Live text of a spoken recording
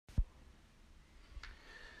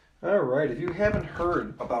All right, if you haven't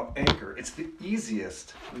heard about Anchor, it's the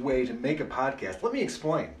easiest way to make a podcast. Let me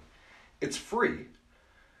explain. It's free.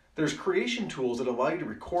 There's creation tools that allow you to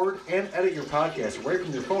record and edit your podcast right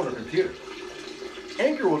from your phone or computer.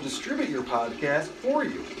 Anchor will distribute your podcast for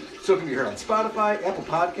you, so it can be heard on Spotify, Apple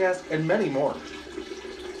Podcasts, and many more.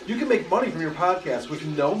 You can make money from your podcast with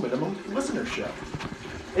no minimum listenership.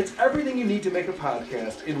 It's everything you need to make a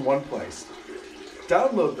podcast in one place.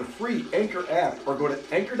 Download the free Anchor app or go to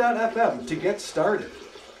anchor.fm to get started.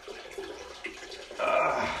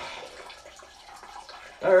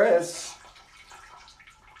 All right, that's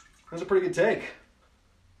a pretty good take.